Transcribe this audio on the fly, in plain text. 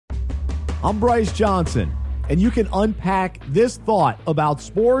I'm Bryce Johnson, and you can unpack this thought about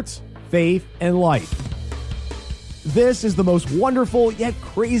sports, faith, and life. This is the most wonderful yet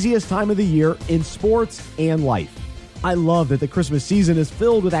craziest time of the year in sports and life. I love that the Christmas season is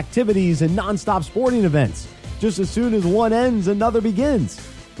filled with activities and nonstop sporting events. Just as soon as one ends, another begins.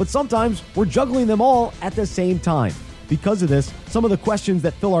 But sometimes we're juggling them all at the same time. Because of this, some of the questions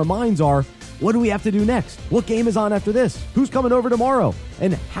that fill our minds are, what do we have to do next? What game is on after this? Who's coming over tomorrow?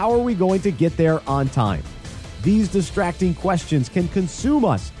 And how are we going to get there on time? These distracting questions can consume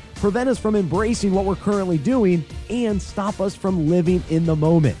us, prevent us from embracing what we're currently doing, and stop us from living in the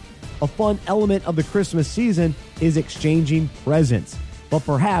moment. A fun element of the Christmas season is exchanging presents. But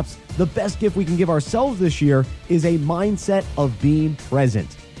perhaps the best gift we can give ourselves this year is a mindset of being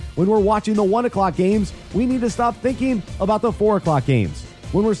present. When we're watching the 1 o'clock games, we need to stop thinking about the 4 o'clock games.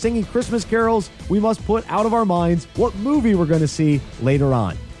 When we're singing Christmas carols, we must put out of our minds what movie we're going to see later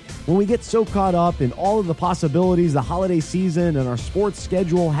on. When we get so caught up in all of the possibilities the holiday season and our sports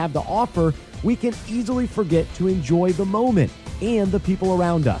schedule have to offer, we can easily forget to enjoy the moment and the people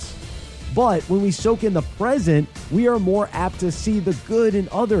around us. But when we soak in the present, we are more apt to see the good in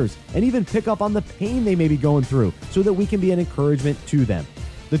others and even pick up on the pain they may be going through so that we can be an encouragement to them.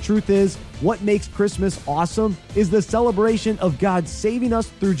 The truth is, what makes Christmas awesome is the celebration of God saving us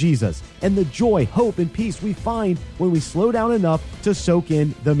through Jesus and the joy, hope, and peace we find when we slow down enough to soak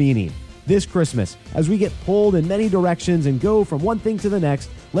in the meaning. This Christmas, as we get pulled in many directions and go from one thing to the next,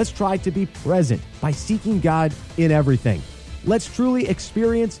 let's try to be present by seeking God in everything. Let's truly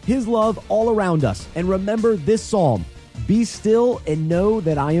experience His love all around us and remember this psalm, "Be still and know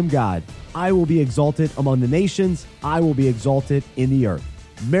that I am God. I will be exalted among the nations. I will be exalted in the earth."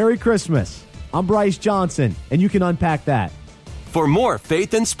 Merry Christmas. I'm Bryce Johnson, and you can unpack that. For more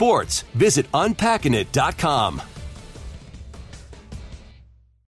faith and sports, visit unpackingit.com.